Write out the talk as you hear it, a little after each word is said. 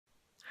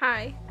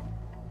Hi,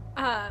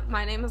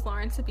 my name is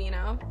Lauren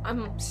Sabino.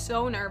 I'm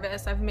so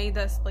nervous. I've made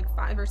this like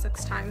 5 or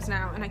 6 times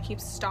now and I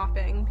keep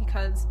stopping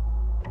because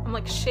I'm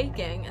like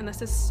shaking and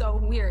this is so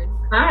weird.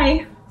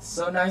 Hi.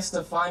 So nice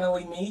to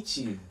finally meet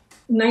you.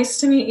 Nice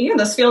to meet you.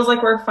 This feels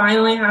like we're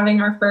finally having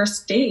our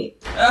first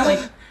date. Like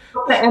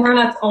the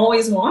internet's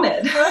always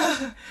wanted.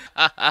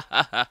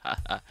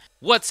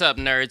 What's up,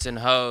 nerds and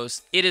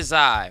hoes? It is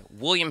I,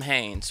 William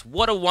Haynes.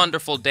 What a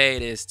wonderful day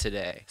it is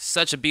today.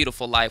 Such a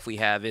beautiful life we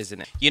have,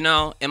 isn't it? You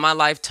know, in my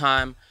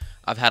lifetime,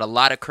 I've had a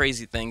lot of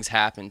crazy things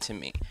happen to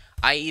me.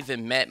 I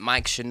even met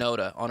Mike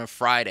Shinoda on a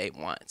Friday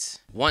once.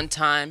 One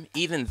time,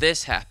 even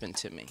this happened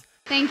to me.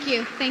 Thank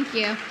you, thank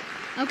you.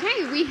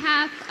 Okay, we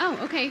have,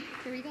 okay,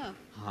 here we go.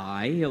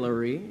 Hi,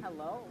 Hillary.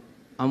 Hello.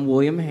 I'm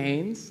William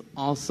Haynes,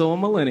 also a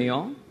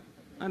millennial.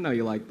 I know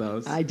you like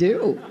those. I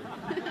do.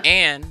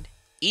 And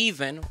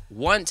even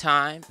one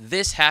time,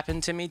 this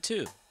happened to me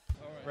too.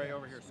 Right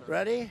over here, sir.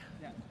 Ready?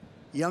 Yeah.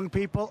 Young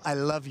people, I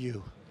love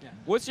you. Yeah.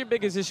 What's your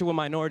biggest issue with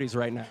minorities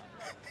right now?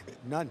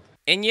 None.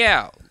 And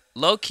yeah,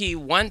 low-key,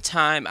 one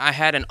time I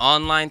had an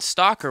online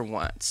stalker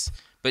once,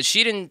 but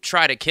she didn't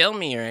try to kill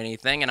me or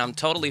anything, and I'm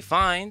totally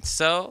fine,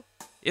 so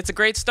it's a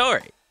great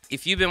story.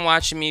 If you've been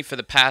watching me for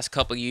the past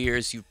couple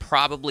years, you've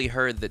probably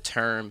heard the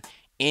term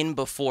 "in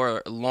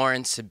before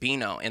Lauren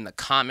Sabino" in the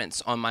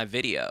comments on my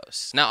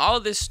videos. Now, all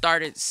of this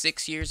started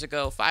 6 years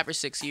ago, 5 or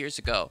 6 years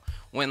ago,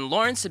 when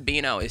Lauren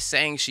Sabino is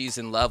saying she's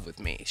in love with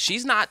me.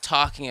 She's not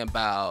talking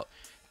about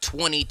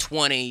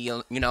 2020,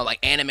 you know, like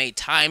anime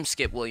time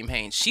skip William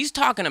Haynes. She's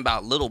talking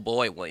about little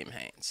boy William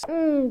Haynes.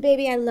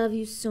 Baby, I love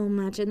you so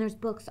much, and there's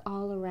books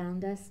all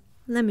around us.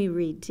 Let me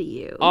read to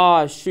you.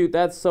 Oh, shoot,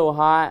 that's so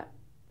hot.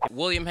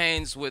 William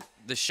Haynes with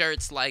the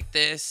shirts like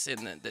this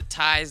and the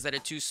ties that are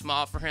too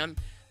small for him.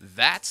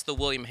 That's the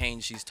William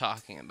Haynes she's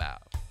talking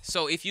about.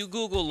 So if you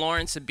Google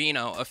Lauren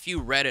Sabino, a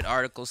few Reddit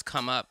articles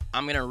come up.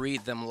 I'm going to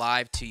read them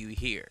live to you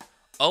here.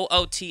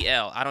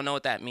 OOTL, I don't know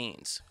what that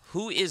means.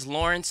 Who is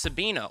Lauren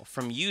Sabino?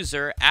 From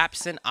user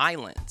Absent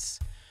Islands.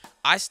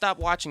 I stopped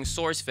watching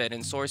SourceFed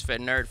and SourceFed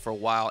Nerd for a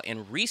while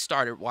and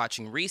restarted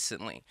watching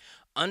recently.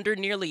 Under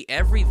nearly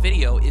every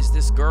video is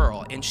this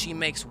girl, and she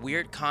makes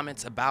weird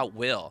comments about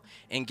Will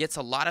and gets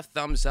a lot of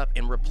thumbs up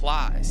and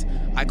replies.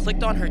 I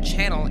clicked on her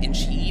channel and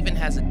she even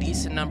has a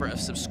decent number of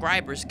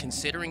subscribers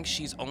considering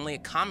she's only a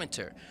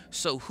commenter.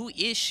 So who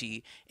is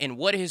she and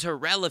what is her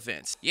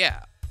relevance?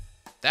 Yeah,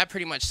 that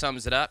pretty much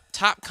sums it up.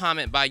 Top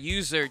comment by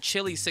user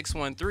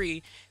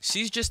Chili613.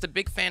 She's just a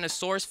big fan of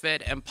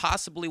SourceFed and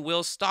possibly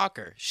Will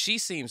Stalker. She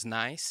seems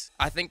nice.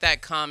 I think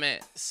that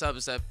comment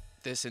sums up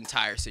this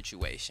entire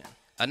situation.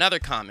 Another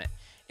comment.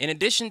 In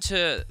addition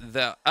to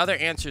the other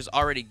answers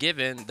already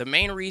given, the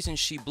main reason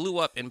she blew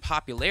up in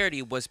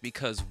popularity was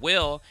because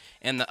Will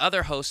and the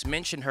other hosts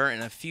mentioned her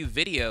in a few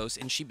videos,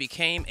 and she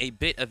became a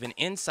bit of an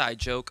inside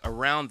joke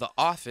around the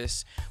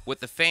office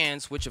with the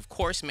fans, which of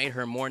course made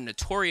her more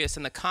notorious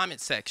in the comment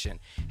section.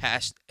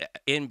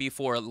 #in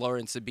before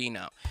Lauren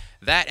Sabino.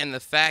 That and the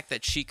fact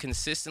that she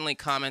consistently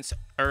comments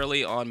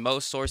early on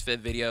most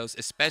SourceFed videos,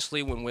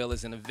 especially when Will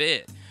is in a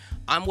vid.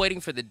 I'm waiting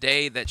for the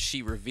day that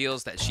she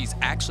reveals that she's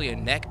actually a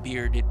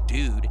neck-bearded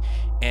dude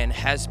and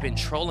has been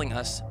trolling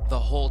us the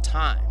whole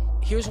time.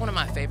 Here's one of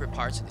my favorite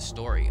parts of the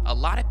story. A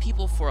lot of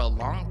people for a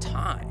long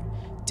time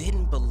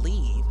didn't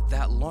believe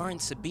that Lauren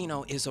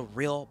Sabino is a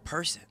real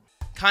person.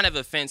 Kind of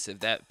offensive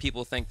that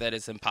people think that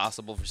it's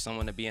impossible for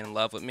someone to be in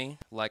love with me.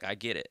 Like, I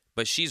get it.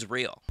 But she's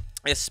real.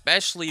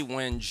 Especially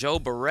when Joe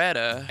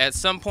Beretta, at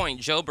some point,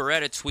 Joe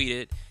Beretta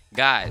tweeted,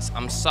 "Guys,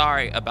 I'm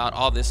sorry about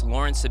all this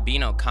Lauren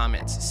Sabino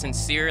comments.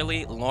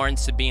 Sincerely, Lauren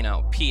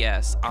Sabino.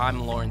 P.S.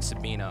 I'm Lauren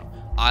Sabino.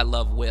 I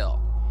love Will."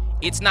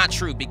 It's not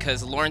true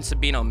because Lauren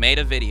Sabino made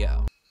a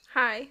video.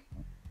 Hi,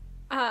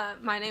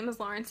 my name is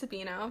Lauren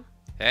Sabino.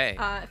 Hey.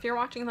 If you're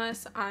watching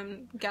this,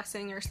 I'm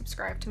guessing you're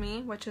subscribed to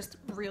me, which is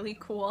really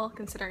cool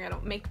considering I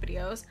don't make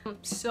videos. I'm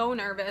so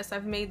nervous.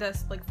 I've made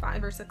this like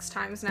 5 or 6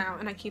 times now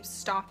and I keep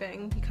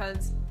stopping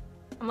because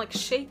I'm like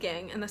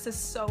shaking and this is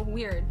so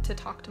weird to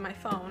talk to my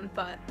phone,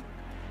 but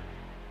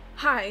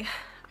hi.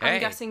 Hey. I'm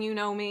guessing you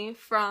know me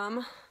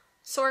from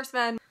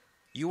SourceFed.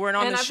 You weren't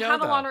on the show, And I've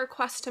had though. a lot of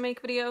requests to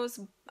make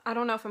videos. I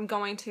don't know if I'm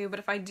going to, but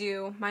if I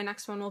do, my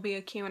next one will be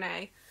a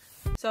Q&A.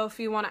 So if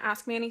you want to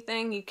ask me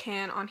anything, you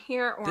can on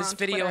here or This on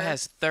video Twitter,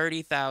 has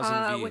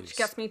 30,000 views. which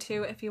gets me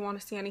to if you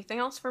want to see anything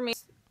else from me.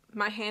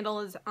 My handle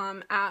is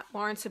at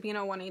Lauren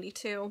Sabino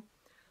 182.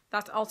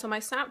 That's also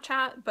my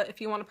Snapchat, but if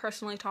you want to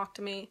personally talk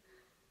to me,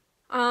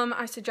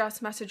 I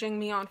suggest messaging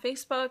me on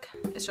Facebook.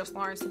 It's just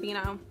Lauren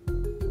Sabino.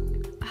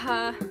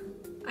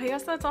 I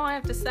guess that's all I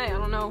have to say. I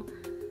don't know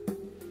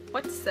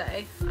what to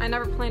say. I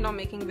never planned on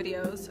making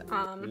videos.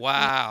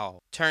 Wow.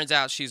 Turns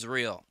out she's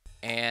real.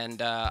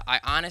 And I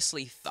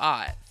honestly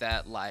thought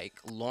that, like,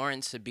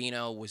 Lauren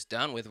Sabino was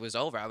done with, was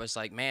over. I was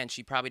like, man,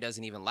 she probably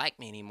doesn't even like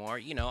me anymore.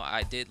 You know,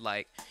 I did,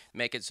 like,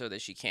 make it so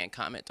that she can't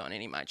comment on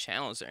any of my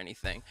channels or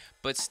anything.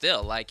 But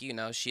still, like, you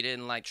know, she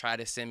didn't, like, try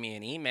to send me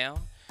an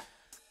email.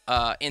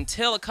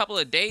 Until a couple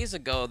of days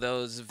ago,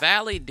 those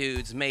Valley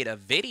dudes made a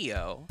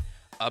video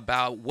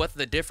about what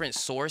the different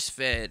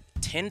source-fed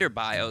Tinder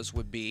bios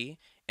would be,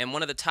 and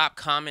one of the top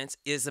comments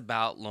is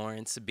about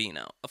Lauren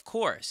Sabino. Of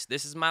course,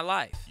 this is my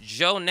life.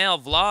 Joe Nell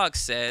Vlog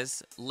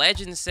says,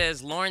 legend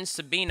says Lauren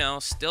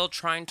Sabino still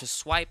trying to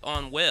swipe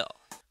on Will.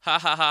 Ha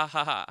ha ha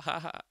ha ha ha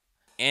ha.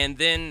 And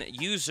then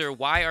user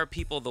Why Are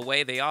People the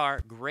Way They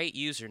Are, great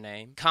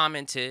username,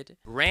 commented,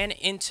 ran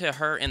into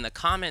her in the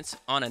comments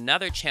on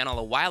another channel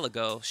a while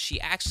ago.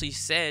 She actually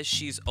says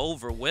she's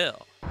over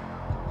Will.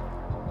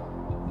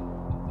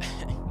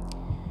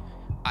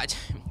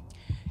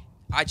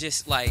 I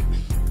just like,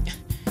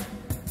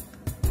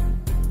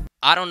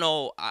 I don't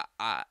know,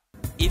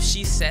 if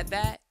she said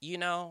that, you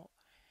know,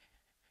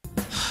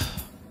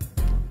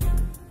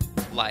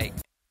 like,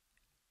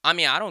 I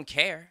mean, I don't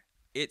care.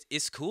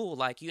 It's cool,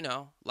 like, you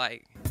know,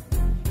 like,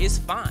 it's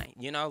fine,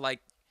 you know, like,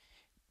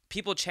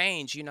 people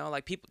change, you know,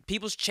 like,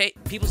 people's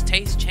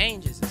taste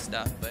changes and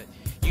stuff, but,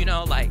 you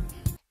know, like,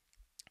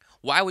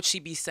 why would she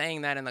be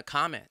saying that in the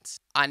comments?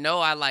 I know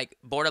I, like,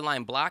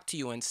 borderline blocked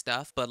you and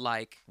stuff, but,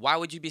 like, why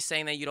would you be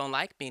saying that you don't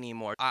like me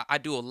anymore? I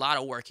do a lot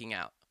of working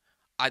out.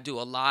 I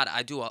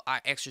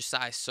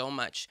exercise so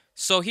much.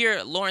 So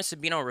here, Lauren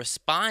Sabino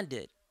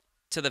responded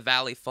to the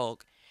Valley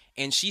folk,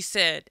 and she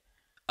said,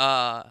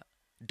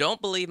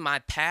 don't believe my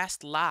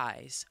past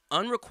lies.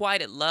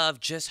 Unrequited love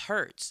just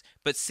hurts.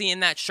 But seeing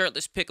that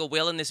shirtless pic of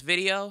Will in this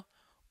video,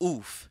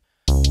 oof.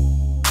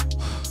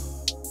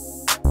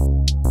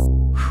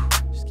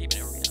 Just keeping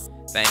it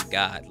real. Thank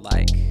God.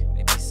 Like,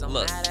 they be so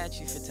mad at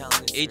you for telling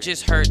the truth. It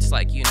just hurts,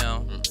 like, you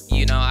know.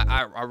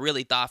 I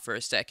really thought for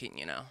a second,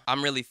 you know.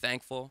 I'm really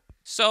thankful.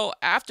 So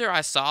after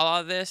I saw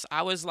all this,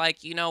 I was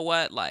like, you know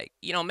what, like,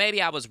 you know,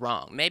 maybe I was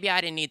wrong. Maybe I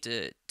didn't need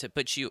to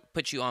put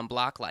you on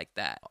block like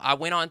that. I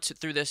went on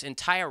through this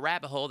entire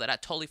rabbit hole that I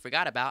totally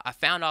forgot about. I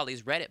found all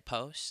these Reddit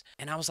posts,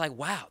 and I was like,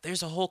 wow,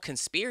 there's a whole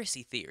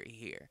conspiracy theory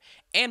here.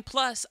 And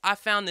plus, I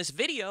found this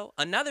video,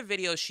 another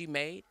video she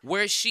made,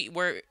 where she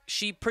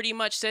pretty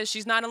much says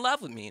she's not in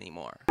love with me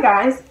anymore. Hey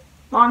guys,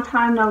 long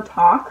time no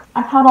talk.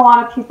 I've had a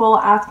lot of people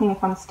asking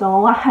if I'm still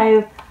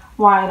alive,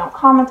 why I don't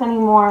comment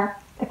anymore,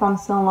 if I'm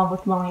still in love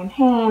with William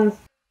Haynes,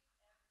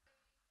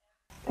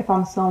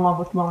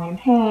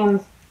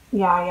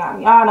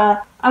 yada,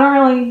 yada. I don't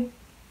really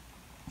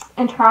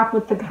interact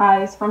with the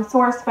guys from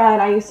SourceFed.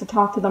 I used to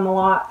talk to them a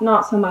lot,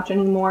 not so much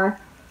anymore.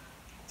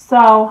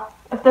 So,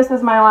 if this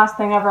is my last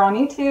thing ever on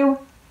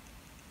YouTube,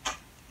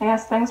 I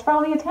guess thanks for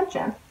all the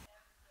attention.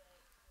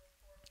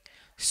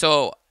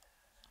 So,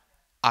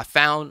 I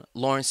found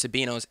Lauren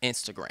Sabino's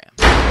Instagram.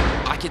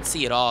 I could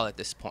see it all at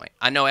this point.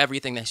 I know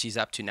everything that she's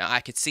up to now. I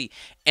could see.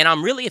 And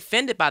I'm really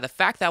offended by the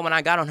fact that when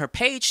I got on her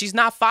page, she's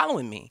not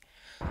following me.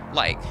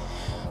 Like,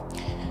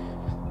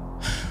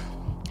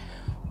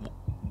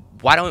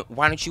 why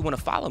don't you want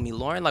to follow me,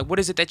 Lauren? Like, what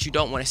is it that you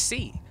don't want to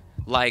see?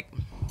 Like,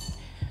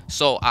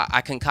 so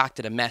I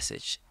concocted a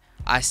message.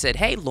 I said,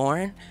 hey,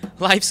 Lauren,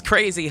 life's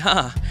crazy,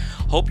 huh?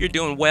 Hope you're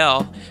doing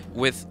well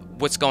with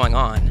what's going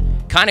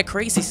on. Kind of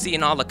crazy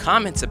seeing all the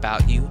comments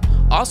about you.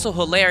 Also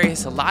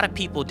hilarious, a lot of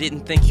people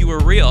didn't think you were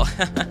real.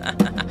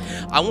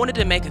 I wanted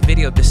to make a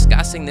video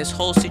discussing this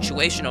whole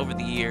situation over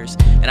the years,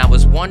 and I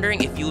was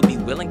wondering if you would be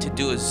willing to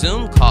do a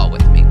Zoom call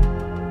with me.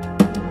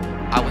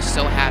 I was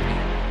so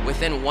happy.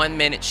 Within 1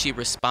 minute, she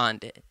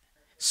responded.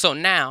 So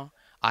now,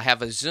 I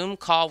have a Zoom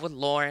call with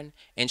Lauren,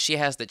 and she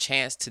has the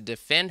chance to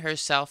defend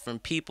herself from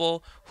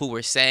people who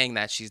were saying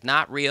that she's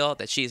not real,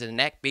 that she's a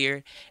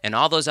neckbeard, and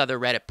all those other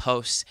Reddit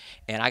posts,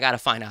 and I gotta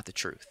find out the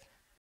truth.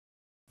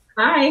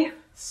 Hi.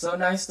 So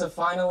nice to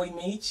finally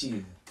meet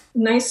you.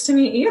 Nice to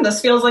meet you. This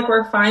feels like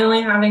we're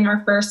finally having our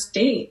first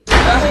date.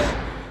 Like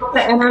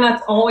the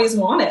internet's always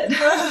wanted.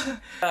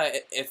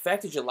 It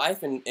affected your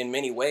life in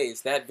many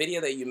ways. That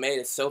video that you made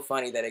is so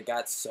funny that it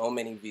got so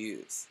many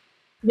views.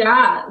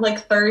 Yeah,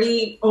 like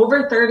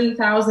over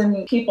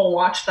 30,000 people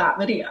watched that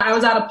video. I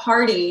was at a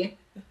party,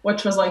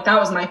 which was like, that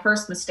was my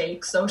first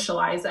mistake,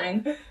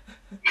 socializing.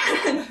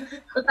 It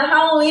was a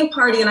Halloween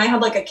party, and I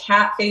had like a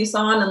cat face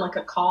on and like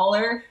a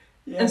collar.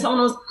 Yeah. And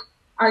someone was,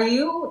 are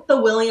you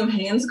the William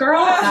Haynes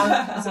girl?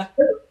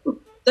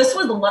 This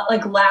was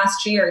like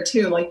last year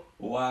too. Like,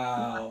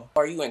 wow.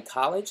 Are you in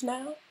college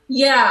now?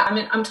 Yeah, I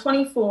mean, I'm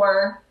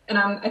 24, and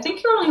I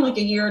think you're only like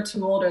a year or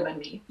two older than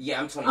me. Yeah,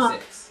 I'm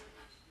 26.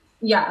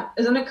 Yeah,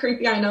 isn't it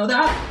creepy? I know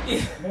that.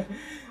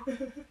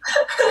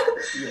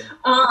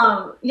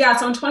 Yeah.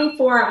 So I'm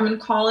 24. I'm in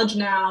college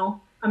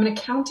now. I'm an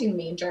accounting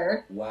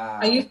major. Wow.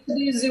 I used to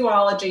do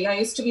zoology. I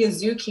used to be a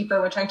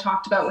zookeeper, which I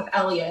talked about with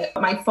Elliot.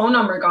 My phone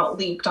number got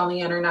leaked on the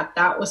internet.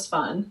 That was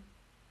fun.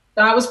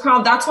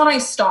 That's when I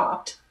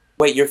stopped.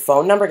 Wait, your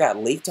phone number got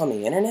leaked on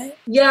the internet?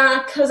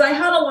 Yeah, because I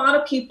had a lot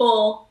of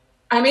people.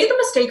 I made the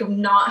mistake of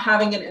not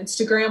having an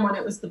Instagram when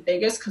it was the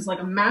biggest, because, like,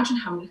 imagine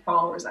how many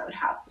followers I would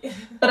have.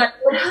 But I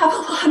would have a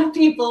lot of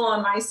people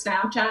on my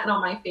Snapchat and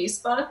on my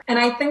Facebook. And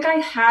I think I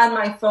had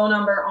my phone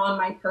number on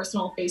my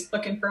personal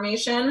Facebook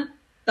information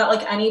that,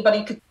 like,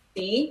 anybody could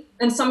see.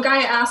 And some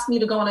guy asked me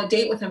to go on a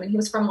date with him, and he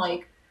was from,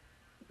 like,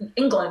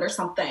 England or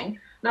something.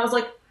 And I was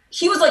like,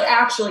 he was, like,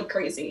 actually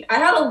crazy. I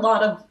had a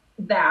lot of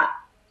that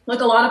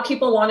like a lot of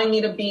people wanting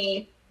me to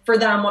be for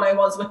them what I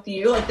was with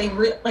you. Like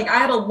like I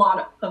had a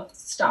lot of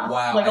stuff.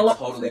 Wow, like I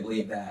totally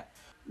believe that.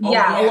 Oh,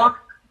 yeah, a lot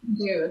of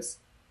dudes.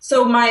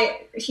 So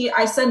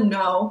I said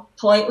no,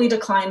 politely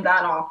declined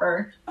that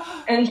offer,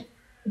 and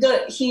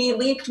he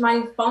leaked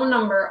my phone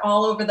number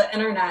all over the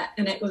internet,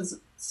 and it was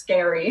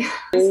scary.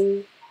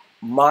 Oh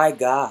my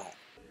God.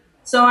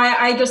 So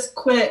I just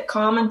quit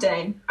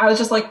commenting. I was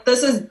just like,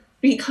 this is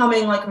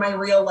becoming like my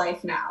real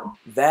life now.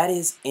 That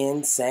is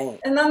insane.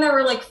 And then there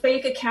were like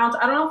fake accounts.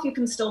 I don't know if you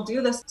can still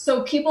do this.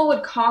 So people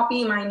would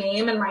copy my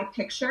name and my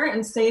picture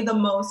and say the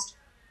most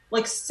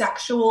like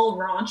sexual,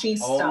 raunchy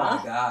stuff. Oh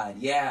my God,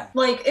 yeah.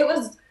 Like it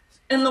was,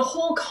 and the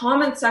whole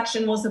comment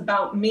section was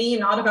about me,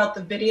 not about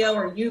the video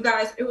or you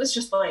guys. It was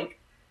just like,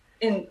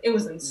 and it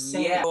was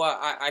insane. Yeah, well,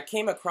 I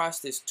came across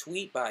this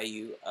tweet by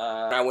you.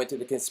 I went through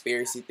the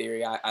conspiracy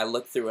theory. I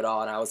looked through it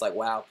all, and I was like,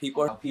 wow,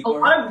 people a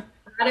lot of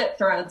Reddit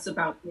threads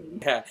about me.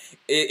 Yeah,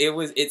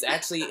 it's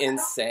actually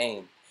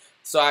insane.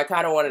 So I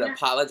kind of wanted to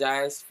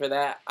apologize for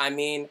that. I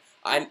mean,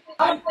 it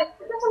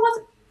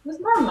was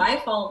more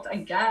my fault, I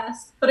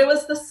guess. But it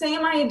was the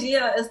same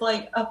idea as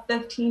like a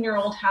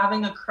 15-year-old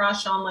having a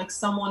crush on like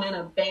someone in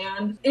a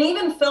band. And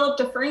even Philip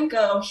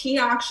DeFranco, he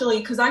actually,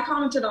 because I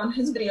commented on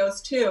his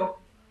videos too,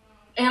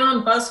 and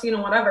on BuzzFeed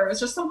and whatever. It was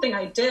just something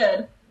I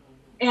did.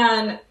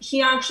 And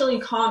he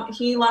actually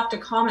he left a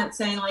comment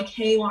saying like,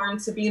 hey, Lauren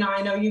Sabino,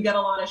 I know you get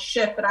a lot of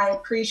shit, but I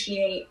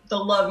appreciate the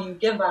love you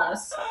give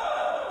us.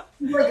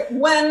 Like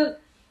when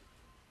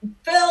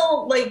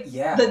Phil, like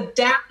the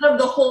dad of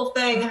the whole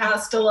thing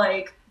has to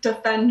like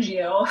defend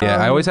you. Yeah,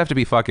 I always have to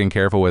be fucking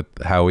careful with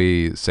how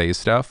we say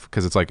stuff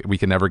because it's like we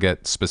can never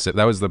get specific.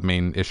 That was the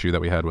main issue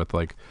that we had with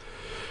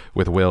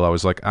Will. I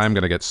was like, I'm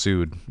gonna get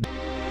sued.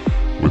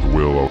 With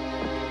Will,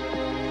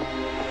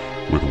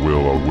 I'm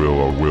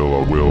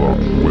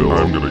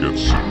gonna get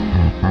sued.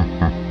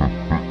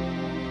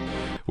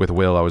 With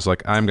Will, I was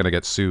like, I'm gonna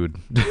get sued.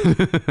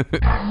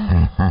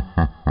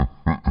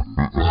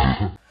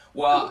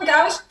 Well, like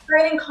I was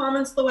writing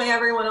comments the way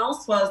everyone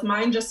else was.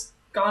 Mine just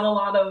got a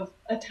lot of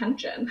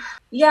attention.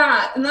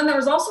 Yeah, and then there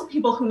was also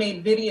people who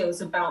made videos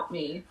about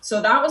me.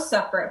 So that was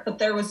separate, but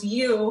there was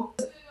you.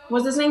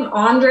 Was his name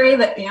Andre,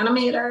 the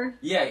animator?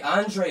 Yeah,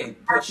 Andre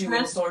put you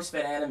in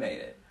SourceFed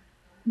animated.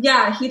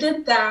 Yeah, he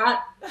did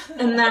that.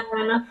 And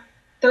then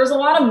there was a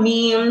lot of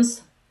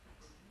memes.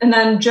 And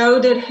then Joe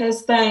did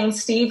his thing.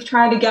 Steve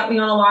tried to get me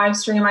on a live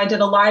stream. I did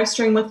a live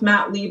stream with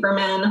Matt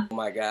Lieberman. Oh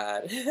my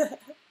God. It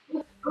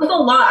was a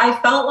lot. I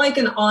felt like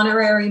an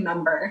honorary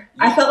member.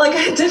 Yeah. I felt like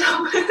I did.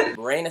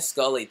 Raina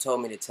Scully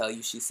told me to tell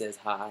you she says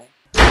hi.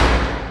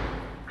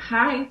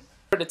 Hi.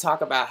 To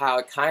talk about how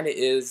it kind of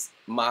is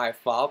my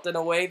fault in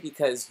a way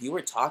because you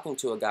were talking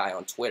to a guy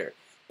on Twitter,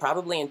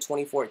 probably in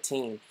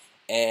 2014.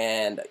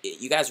 And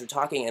you guys were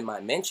talking in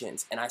my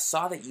mentions, and I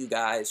saw that you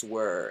guys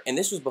were, and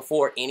this was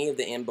before any of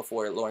the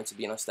before Lauren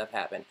Sabino stuff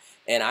happened,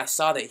 and I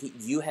saw that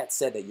you had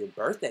said that your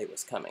birthday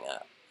was coming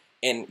up,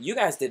 and you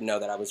guys didn't know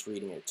that I was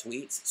reading your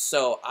tweets,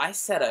 so I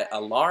set an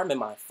alarm in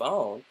my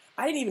phone.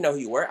 I didn't even know who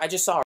you were. I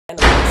just saw a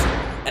random person,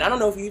 and I don't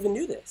know if you even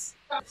knew this.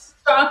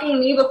 Stalking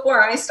me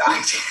before I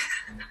stalked.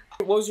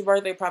 What was your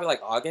birthday? Probably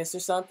like August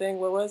or something.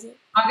 What was it?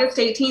 August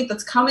 18th.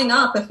 It's coming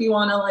up if you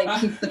want to like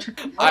keep the trend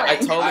going. I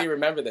totally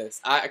remember this.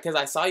 Because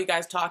I saw you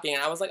guys talking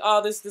and I was like,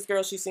 oh, this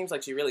girl, she seems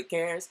like she really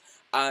cares.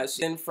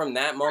 Then from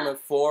that moment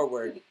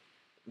forward,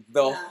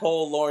 the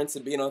whole Lauren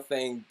Sabino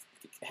thing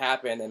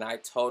happened and I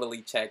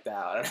totally checked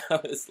out. And I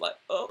was like,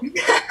 oh.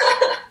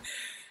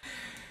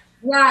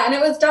 Yeah, and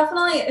it was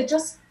definitely, it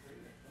just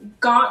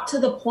got to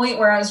the point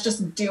where I was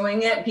just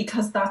doing it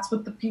because that's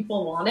what the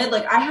people wanted.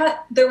 Like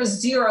there was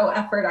zero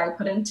effort I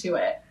put into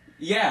it.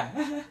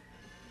 Yeah.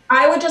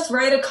 I would just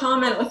write a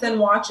comment within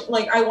watching,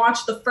 like I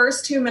watched the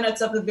first 2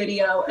 minutes of the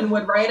video and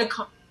would write a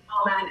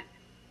comment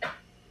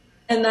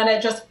and then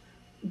it just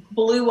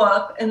blew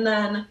up and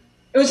then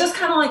it was just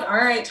kind of like, all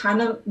right, time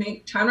to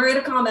write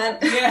a comment.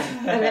 Yeah.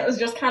 And it was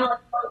just kind of like,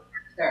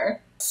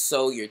 there.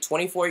 So you're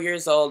 24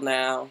 years old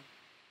now.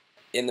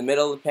 In the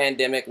middle of the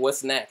pandemic,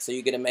 what's next? Are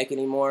you going to make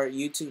any more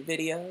YouTube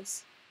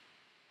videos?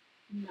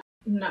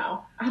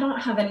 No, I don't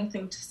have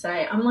anything to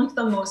say. I'm like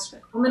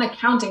I'm an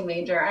accounting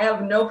major. I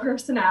have no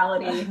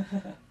personality.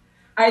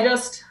 I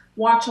just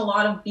watch a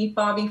lot of Beat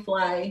Bobby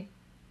Flay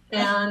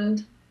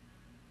and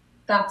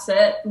that's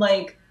it.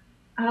 Like,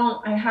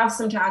 I have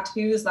some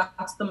tattoos.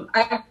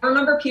 I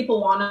remember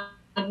people wanted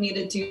me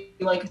to do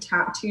like a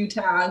tattoo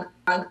tag.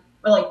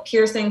 Or like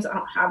piercings, I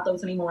don't have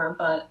those anymore,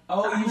 but...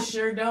 Oh, you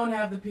sure don't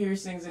have the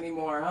piercings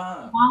anymore,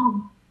 huh?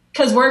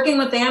 Because working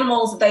with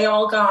animals, they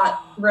all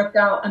got ripped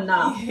out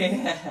enough.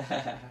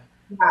 Yeah.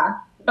 Yeah.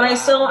 But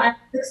wow. I have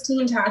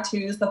 16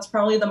 tattoos. That's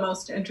probably the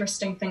most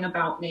interesting thing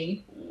about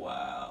me.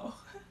 Wow.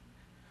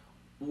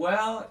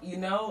 Well, you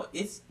know,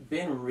 it's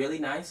been really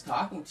nice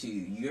talking to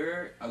you.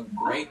 You're a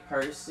great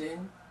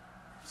person,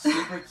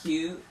 super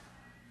cute,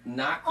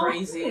 not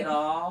crazy at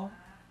all.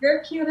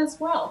 You're cute as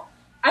well.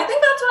 I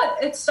think that's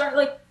what it started,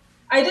 like,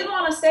 I didn't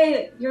want to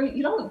say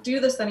you don't do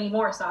this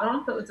anymore, so I don't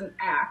know if it was an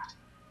act,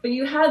 but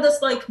you had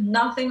this, like,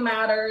 nothing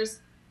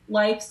matters,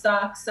 life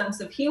sucks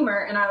sense of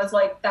humor. And I was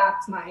like,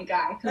 that's my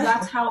guy, because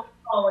that's how it's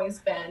always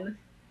been.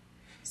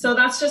 So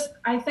that's just,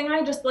 I think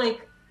I just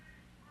like,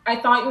 I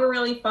thought you were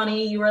really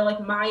funny. You were like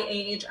my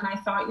age, and I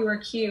thought you were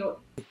cute.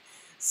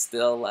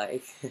 Still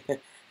like,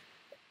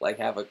 like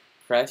have a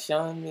crush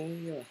on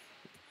me?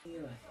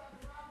 You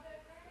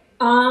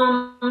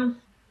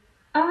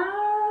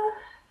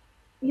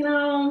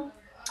know,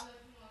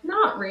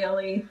 not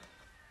really.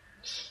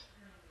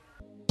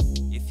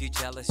 If you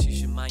jealous, you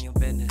should mind your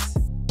business.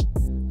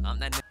 I'm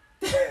not.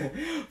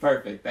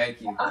 Perfect,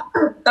 thank you.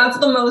 That's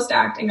the most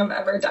acting I've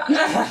ever done.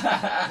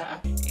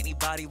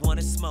 Anybody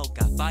wanna smoke,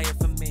 got fire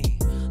for me.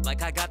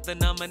 Like I got the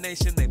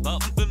nomination, they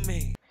voting for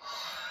me.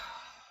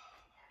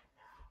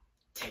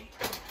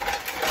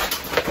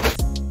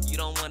 You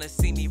don't wanna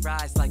see me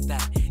rise like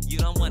that. You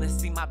don't wanna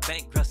see my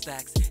bankrupt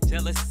stacks.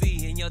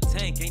 Jealousy in your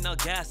tank, ain't no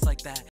gas like that.